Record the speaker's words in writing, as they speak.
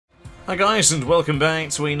Hi guys, and welcome back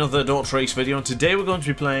to another DrAce video, and today we're going to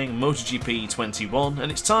be playing MotoGP 21,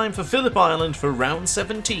 and it's time for Phillip Island for round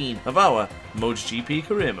 17 of our MotoGP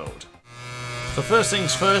career mode. So first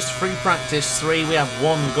things first, free practice 3, we have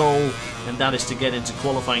one goal, and that is to get into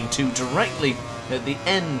qualifying 2 directly at the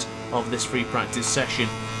end of this free practice session.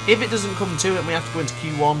 If it doesn't come to it and we have to go into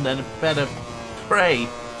Q1, then better pray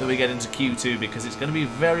that we get into Q2, because it's going to be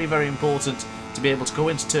very, very important to be able to go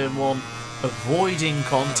into turn 1 avoiding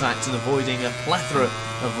contact and avoiding a plethora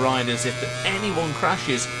of riders. If anyone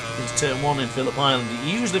crashes into turn 1 in Phillip Island, it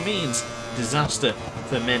usually means disaster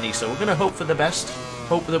for many. So we're going to hope for the best,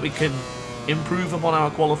 hope that we can improve upon our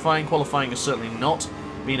qualifying. Qualifying has certainly not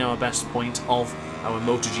been our best point of our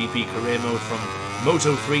MotoGP career mode. From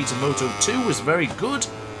Moto 3 to Moto 2 was very good,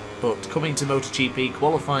 but coming to MotoGP,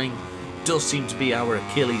 qualifying does seem to be our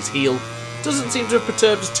Achilles heel. Doesn't seem to have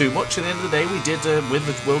perturbed us too much. At the end of the day, we did win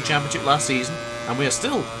the World Championship last season, and we are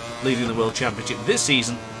still leading the World Championship this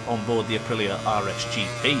season on board the Aprilia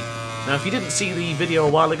RSGP. Now, if you didn't see the video a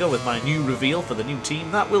while ago with my new reveal for the new team,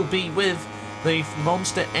 that will be with the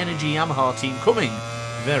Monster Energy Yamaha team coming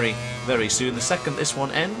very, very soon. The second this one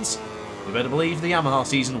ends, you better believe the Yamaha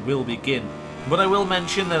season will begin. But I will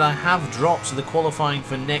mention that I have dropped the qualifying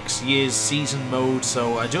for next year's season mode,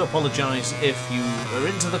 so I do apologise if you are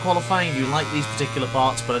into the qualifying, you like these particular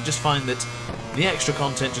parts, but I just find that the extra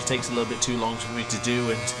content just takes a little bit too long for me to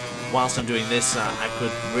do, and whilst I'm doing this, I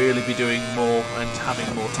could really be doing more and having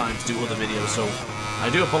more time to do other videos, so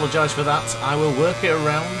I do apologise for that. I will work it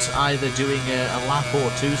around, either doing a lap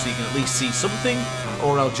or two so you can at least see something,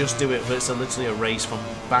 or I'll just do it, but it's literally a race from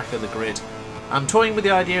back of the grid. I'm toying with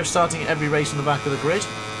the idea of starting every race on the back of the grid,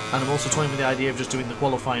 and I'm also toying with the idea of just doing the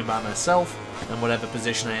qualifying by myself, and whatever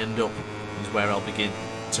position I end up is where I'll begin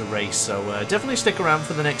to race. So definitely stick around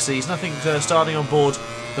for the next season. I think starting on board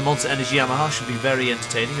the Monster Energy Yamaha should be very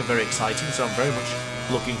entertaining and very exciting, so I'm very much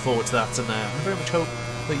looking forward to that, and I very much hope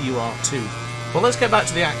that you are too. Well, let's get back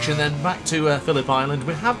to the action then, back to Phillip Island.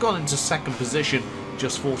 We have gone into second position,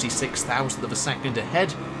 just 46,000th of a second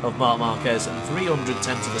ahead of Marc Marquez and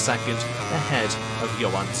 310th of a second ahead of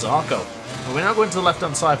Johan Zarco. Well, we're now going to the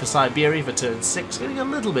left-hand side for Siberia for turn 6, getting a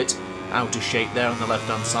little bit out of shape there on the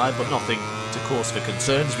left-hand side, but nothing to cause for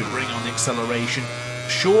concern as we bring on the acceleration.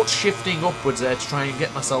 Short shifting upwards there to try and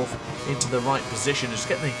get myself into the right position, just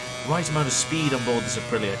get the right amount of speed on board this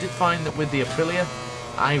Aprilia. I did find that with the Aprilia,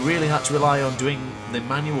 I really had to rely on doing the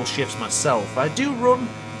manual shifts myself. I do run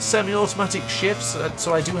semi-automatic shifts,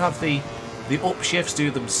 so I do have the up shifts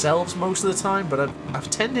do themselves most of the time, but I've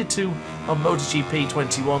tended to, on MotoGP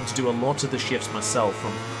 21, to do a lot of the shifts myself,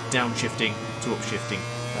 from downshifting to upshifting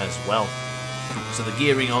as well. So the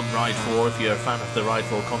gearing on Ride 4, if you're a fan of the Ride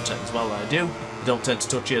 4 content as well, I don't tend to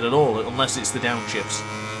touch it at all, unless it's the downshifts.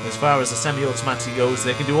 As far as the semi-automatic goes,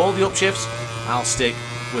 they can do all the upshifts, I'll stick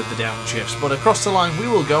with the downshifts. But across the line we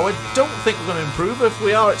will go. I don't think we're going to improve. If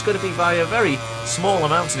we are, it's going to be by a very small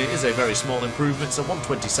amount, and it is a very small improvement. So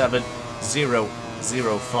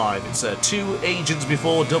 127.005. It's 2 agents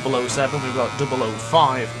before 007. We've got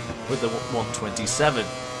 005 with the 127.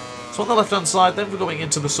 So on the left hand side then, we're going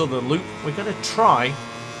into the southern loop. We're going to try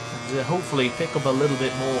and hopefully pick up a little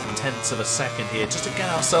bit more tenths of a second here, just to get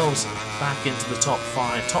ourselves back into the top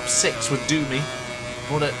 5. Top 6 would do me.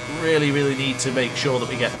 But I really, really need to make sure that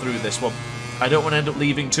we get through this one. I don't want to end up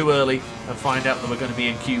leaving too early and find out that we're going to be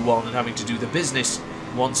in Q1 and having to do the business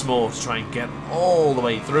once more to try and get all the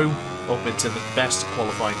way through up into the best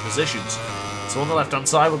qualifying positions. So on the left hand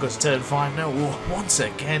side, we'll go to turn 5 now. Ooh, once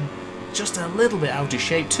again, just a little bit out of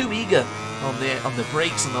shape, too eager on the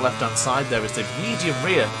brakes on the left hand side there, as the medium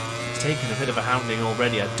rear is taking a bit of a hounding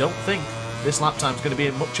already. I don't think this lap time is going to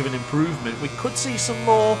be much of an improvement. We could see some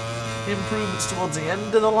more improvements towards the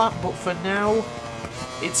end of the lap, but for now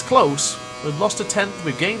it's close. We've lost a 10th,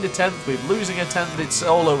 we've gained a 10th, we're losing a 10th. It's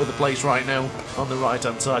all over the place right now on the right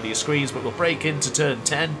hand side of your screens, but we'll break into turn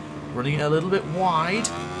 10, running it a little bit wide.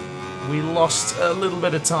 We lost a little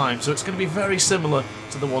bit of time, so it's going to be very similar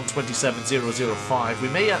to the 127.005. We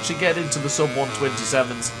may actually get into the sub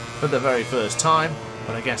 127s for the very first time,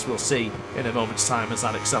 but I guess we'll see in a moment's time as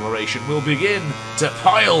that acceleration will begin to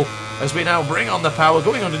pile, as we now bring on the power,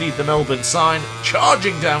 going underneath the Melbourne sign,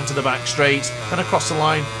 charging down to the back straight, and across the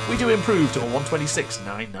line we do improve to a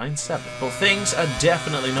 126.997. But things are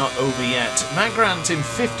definitely not over yet. Matt Grant in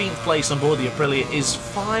 15th place on board the Aprilia is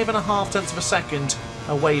 5.5 tenths of a second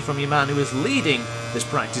away from your man who is leading this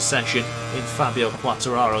practice session in Fabio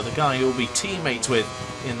Quartararo, the guy you'll be teammates with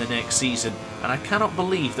in the next season. And I cannot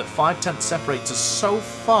believe that 5 tenths separates us so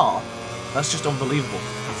far. That's just unbelievable.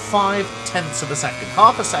 5 tenths of a second,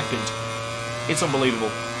 half a second. It's unbelievable.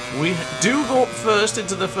 We do go up first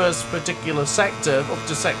into the first particular sector, up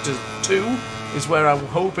to sector 2 is where I'm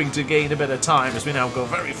hoping to gain a bit of time as we now go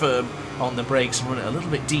very firm on the brakes and run it a little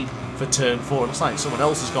bit deep for turn 4. It looks like someone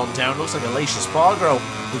else has gone down. It looks like Alicia Spargo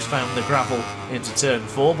who's found the gravel into turn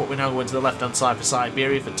 4, but we now go into the left hand side for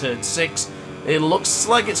Siberia for turn 6. It looks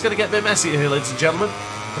like it's going to get a bit messy here, ladies and gentlemen.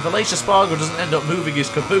 If Alicia Spargo doesn't end up moving his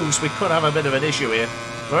caboose, we could have a bit of an issue here.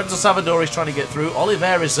 Lorenzo Savadori is trying to get through.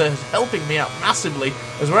 Oliveira is helping me out massively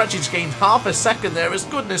as we're actually just gained half a second there. As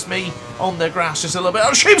goodness me, on the grass just a little bit.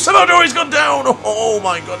 Oh, shame Savadori's gone down. Oh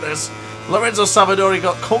my goodness. Lorenzo Savadori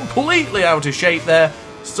got completely out of shape there.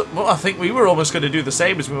 So, well, I think we were almost going to do the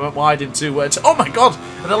same as we went wide into... oh my god,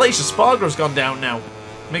 and Alicia Spargo's gone down now.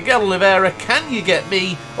 Miguel Oliveira, can you get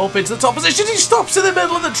me up into the top position? He stops in the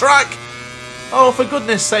middle of the track. Oh, for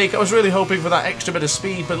goodness sake, I was really hoping for that extra bit of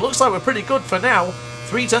speed, but it looks like we're pretty good for now.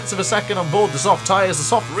 0.3 of a second on board the soft tyres. The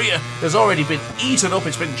soft rear has already been eaten up.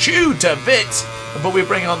 It's been chewed to bits. But we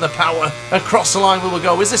bring on the power. Across the line we will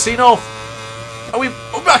go. Is this enough? Are we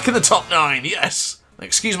back in the top 9? Yes.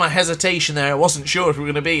 Excuse my hesitation there. I wasn't sure if we were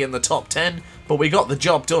going to be in the top 10. But we got the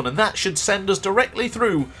job done. And that should send us directly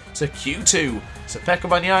through to Q2. So Pecco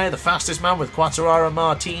Bagnaia, the fastest man, with Quartararo and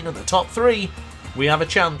Martin in the top 3. We have a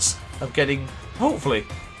chance of getting, hopefully,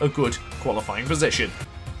 a good qualifying position.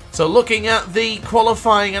 So looking at the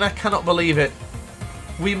qualifying, and I cannot believe it,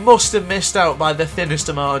 we must have missed out by the thinnest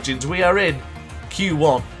of margins. We are in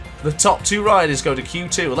Q1. The top 2 riders go to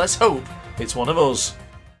Q2. Let's hope it's one of us.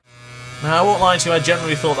 Now, I won't lie to you, I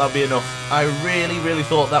generally thought that would be enough. I really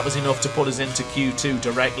thought that was enough to put us into Q2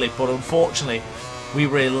 directly, but unfortunately, we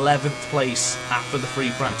were 11th place after the free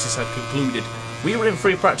practice had concluded. We were in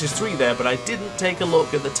free practice 3 there, but I didn't take a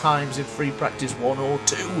look at the times in free practice 1 or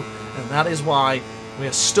 2, and that is why we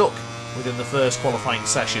are stuck within the first qualifying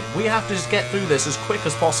session. We have to just get through this as quick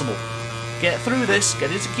as possible. Get through this,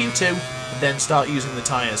 get into Q2, and then start using the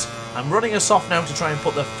tyres. I'm running us off now to try and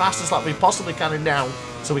put the fastest lap we possibly can in now,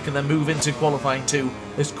 so we can then move into qualifying 2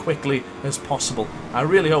 as quickly as possible. I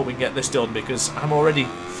really hope we can get this done because I'm already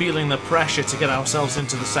feeling the pressure to get ourselves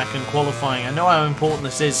into the second qualifying. I know how important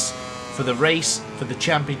this is for the race, for the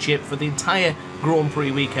championship, for the entire Grand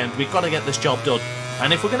Prix weekend. We've got to get this job done.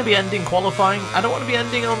 And if we're going to be ending qualifying, I don't want to be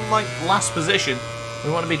ending on like last position. We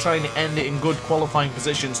want to be trying to end it in good qualifying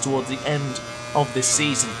positions towards the end of this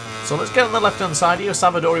season. So let's get on the left hand side here.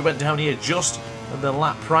 Salvadori went down here just the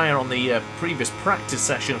lap prior on the previous practice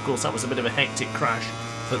session. Of course, that was a bit of a hectic crash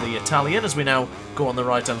for the Italian as we now go on the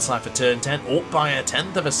right hand side for turn 10. Up by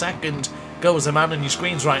 1/10 of a second goes the man on your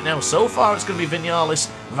screens right now. So far it's going to be Vinales,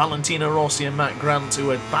 Valentino Rossi and Matt Grant who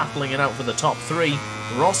are battling it out for the top 3.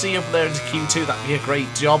 Rossi up there into Q2, that'd be a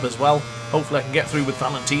great job as well. Hopefully I can get through with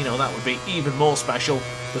Valentino, that would be even more special.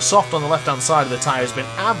 The soft on the left hand side of the tyre has been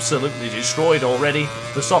absolutely destroyed already.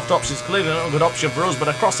 The soft option is clearly not a good option for us, but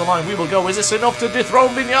across the line we will go. Is this enough to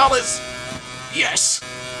dethrone Vinales? Yes!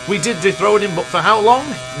 We did dethrone him, but for how long?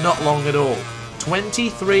 Not long at all.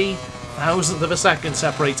 23,000th of a second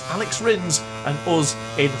separates Alex Rins and us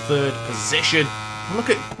in 3rd position. Look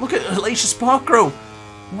at Alicia Spargo.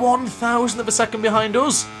 1,000th of a second behind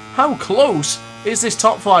us. How close is this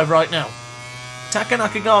top 5 right now? Taka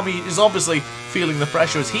Nakagami is obviously feeling the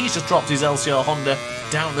pressure as he's just dropped his LCR Honda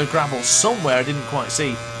down the gravel somewhere. I didn't quite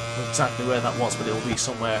see exactly where that was, but it'll be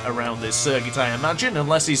somewhere around this circuit, I imagine,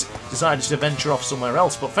 unless he's decided to venture off somewhere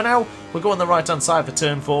else. But for now, we'll go on the right-hand side for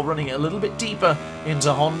turn 4, running it a little bit deeper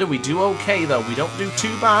into Honda. We do okay, though. We don't do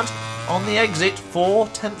too bad. On the exit,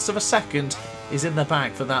 0.4 of a second is in the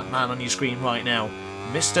bag for that man on your screen right now.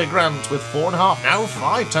 Mr. Grant with 4.5, now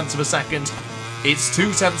 0.5 of a second. It's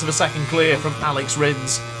 0.2 of a second clear from Alex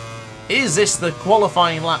Rins. Is this the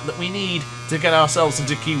qualifying lap that we need to get ourselves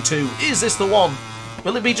into Q2? Is this the one?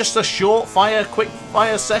 Will it be just a short fire, quick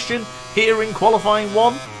fire session here in qualifying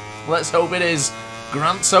 1? Let's hope it is.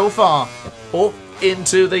 Grant so far up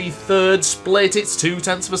into the 3rd split. It's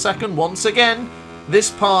 0.2 of a second once again. This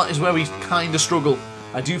part is where we kind of struggle.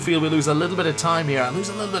 I do feel we lose a little bit of time here. I lose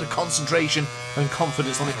a little bit of concentration and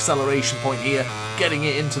confidence on the acceleration point here. Getting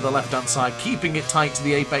it into the left-hand side, keeping it tight to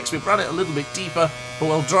the apex. We've run it a little bit deeper, but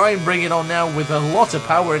we'll try and bring it on now with a lot of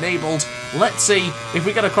power enabled. Let's see if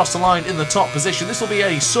we get across the line in the top position. This will be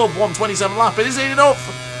a sub-127 lap. Is it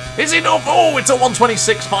enough? Is it enough? Oh, it's a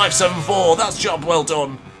 126.574. That's job well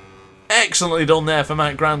done. Excellently done there for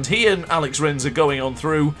Matt Grant. He and Alex Rins are going on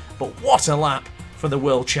through, but what a lap for the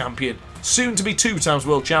world champion. Soon to be 2 times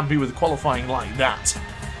world champion with qualifying like that.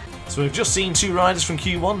 So we've just seen 2 riders from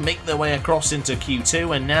Q1 make their way across into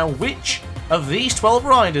Q2, and now which of these 12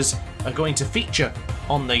 riders are going to feature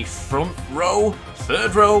on the front row,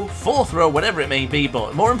 3rd row, 4th row, whatever it may be,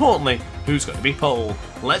 but more importantly, who's going to be pole?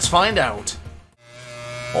 Let's find out.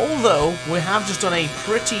 Although we have just done a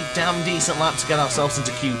pretty damn decent lap to get ourselves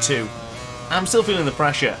into Q2, I'm still feeling the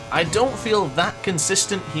pressure. I don't feel that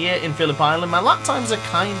consistent here in Phillip Island. My lap times are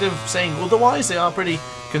kind of saying otherwise. They are pretty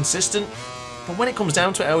consistent. But when it comes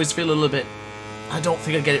down to it, I always feel a little bit, I don't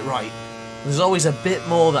think I get it right. There's always a bit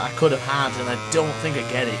more that I could have had, and I don't think I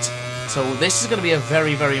get it. So this is going to be a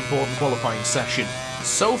very, very important qualifying session.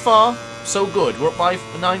 So far, so good. We're up by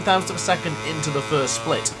 9,000 of a second into the first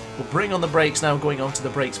split. We'll bring on the brakes now, going on to the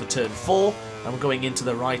brakes for turn 4. And we're going into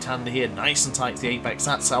the right hand here, nice and tight to the apex.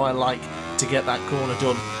 That's how I like to get that corner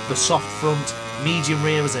done. The soft front, medium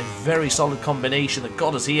rear is a very solid combination that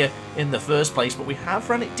got us here in the first place. But we have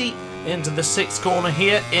run it deep into the 6th corner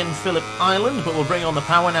here in Phillip Island. But we'll bring on the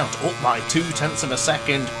power now, up by 0.2 of a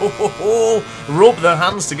second. Rub the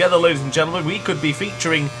hands together, ladies and gentlemen. We could be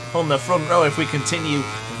featuring on the front row if we continue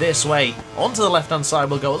this way. Onto the left-hand side,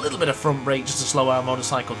 we'll go a little bit of front brake just to slow our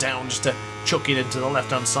motorcycle down, just to chuck it into the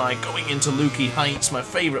left-hand side, going into Lukey Heights, my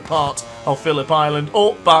favourite part of Phillip Island,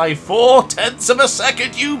 up by 0.4 of a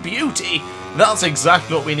second, you beauty! That's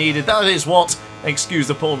exactly what we needed. That is what, excuse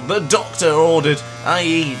the pun, the Doctor ordered,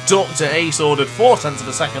 i.e. Dr. Ace ordered 0.4 of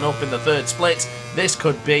a second up in the 3rd split. This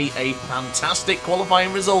could be a fantastic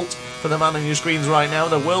qualifying result for the man on your screens right now.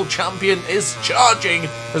 The world champion is charging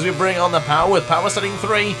as we bring on the power with power setting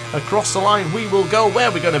 3. Across the line we will go. Where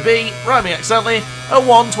are we going to be? Rhyming accidentally. A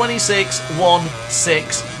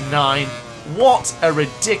 1:26.169. What a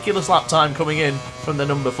ridiculous lap time coming in from the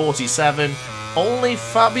number 47. Only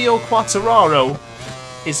Fabio Quartararo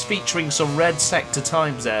is featuring some red sector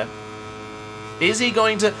times there. Is he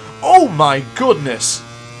going to... Oh my goodness!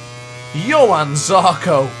 Johan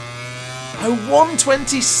Zarco! A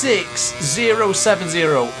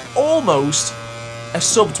 1:26.070, almost a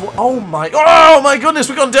sub. Oh my goodness,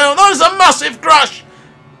 we've gone down. That is a massive crash.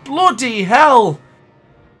 Bloody hell!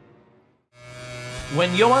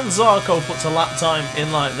 When Johan Zarco puts a lap time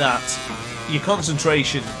in like that, your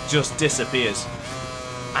concentration just disappears.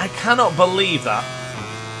 I cannot believe that.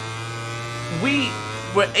 We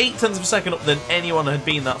were 0.8 of a second up than anyone had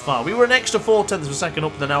been that far. We were an extra 0.4 of a second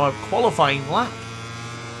up than our qualifying lap.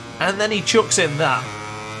 And then he chucks in that.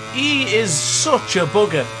 He is such a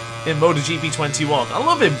bugger in MotoGP 21. I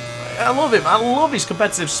love him. I love him. I love his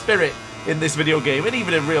competitive spirit in this video game, and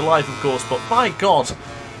even in real life, of course. But my God,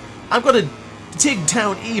 I've got to dig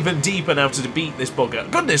down even deeper now to beat this bugger.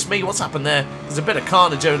 Goodness me, what's happened there? There's a bit of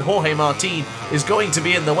carnage, and Jorge Martin is going to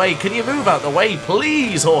be in the way. Can you move out the way,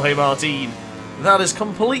 please, Jorge Martin? That has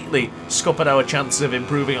completely scuppered our chances of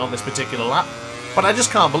improving on this particular lap. But I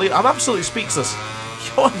just can't believe it. I'm absolutely speechless.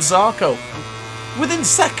 Johan Zarco, within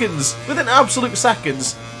seconds, within absolute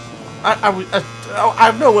seconds, I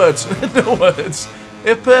have no words, no words.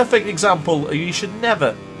 A perfect example. You should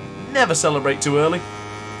never celebrate too early.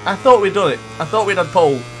 I thought we'd done it. I thought we'd had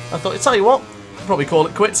pole. I thought, tell you what, I'll probably call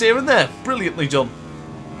it quits here and there. Brilliantly done.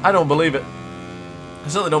 I don't believe it. I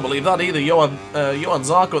certainly don't believe that either. Johan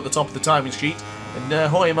Zarco at the top of the timing sheet, and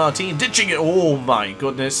Jorge Martin ditching it. Oh my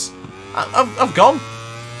goodness, I've gone.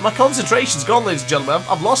 My concentration's gone, ladies and gentlemen.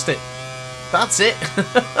 I've lost it. That's it.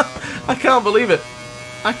 I can't believe it.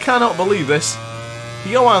 I cannot believe this.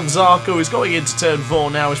 Johan Zarco is going into turn 4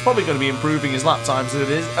 now. He's probably going to be improving his lap times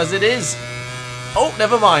as it is. Oh,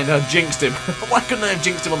 never mind. I jinxed him. Why couldn't I have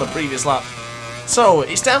jinxed him on the previous lap? So,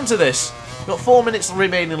 it's down to this. We've got 4 minutes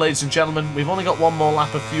remaining, ladies and gentlemen. We've only got 1 more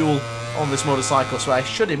lap of fuel on this motorcycle, so I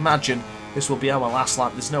should imagine this will be our last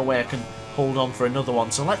lap. There's no way I can hold on for another one.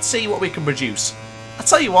 So let's see what we can produce. I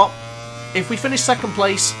tell you what, if we finish 2nd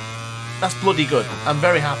place, that's bloody good. I'm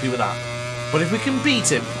very happy with that. But if we can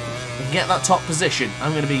beat him and get that top position,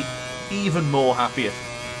 I'm going to be even more happier.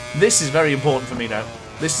 This is very important for me now.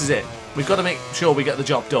 This is it. We've got to make sure we get the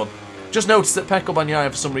job done. Just noticed that Pecco Bagnaia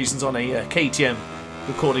for some reason's on a KTM,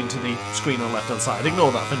 according to the screen on the left-hand side.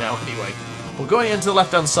 Ignore that for now anyway. We're going into the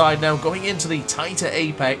left-hand side now, going into the tighter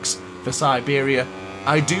apex for Siberia.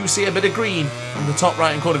 I do see a bit of green in the top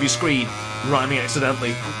right-hand corner of your screen, rhyming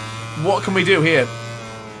accidentally. What can we do here?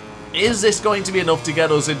 Is this going to be enough to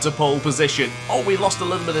get us into pole position? Oh, we lost a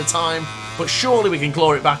little bit of time, but surely we can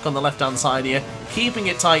claw it back on the left-hand side here, keeping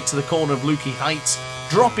it tight to the corner of Lukey Heights,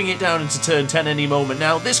 dropping it down into turn 10 any moment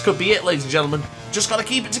now. This could be it, ladies and gentlemen. Just got to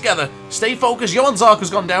keep it together. Stay focused. Johan Zarco's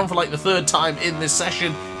gone down for like the 3rd time in this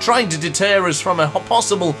session, trying to deter us from a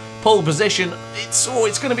possible pole position. It's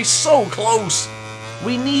going to be so close.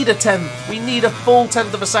 We need a 10th. We need a full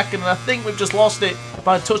 10th of a second, and I think we've just lost it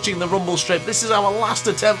by touching the rumble strip. This is our last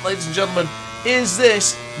attempt, ladies and gentlemen. Is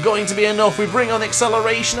this going to be enough? We bring on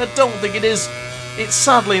acceleration. I don't think it is. It's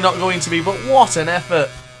sadly not going to be, but what an effort.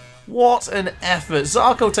 What an effort.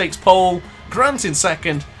 Zarco takes pole, Grant in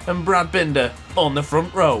second, and Brad Binder on the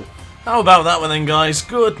front row. How about that one then, guys?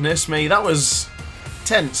 Goodness me, that was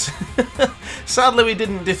tense. Sadly, we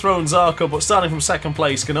didn't dethrone Zarco, but starting from second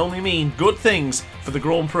place can only mean good things for the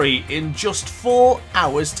Grand Prix in just 4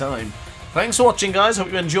 hours' time. Thanks for watching, guys.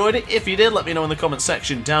 Hope you enjoyed it. If you did, let me know in the comment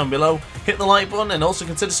section down below. Hit the like button and also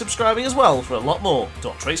consider subscribing as well for a lot more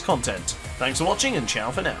DrAce content. Thanks for watching and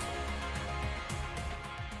ciao for now.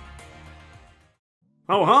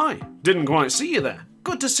 Oh hi, didn't quite see you there.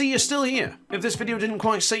 Good to see you're still here. If this video didn't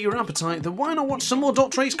quite sate your appetite, then why not watch some more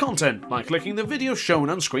DrAce content by clicking the video shown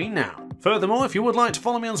on screen now. Furthermore, if you would like to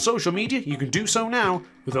follow me on social media, you can do so now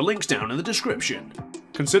with the links down in the description.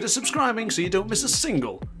 Consider subscribing so you don't miss a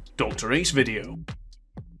single DrAce video.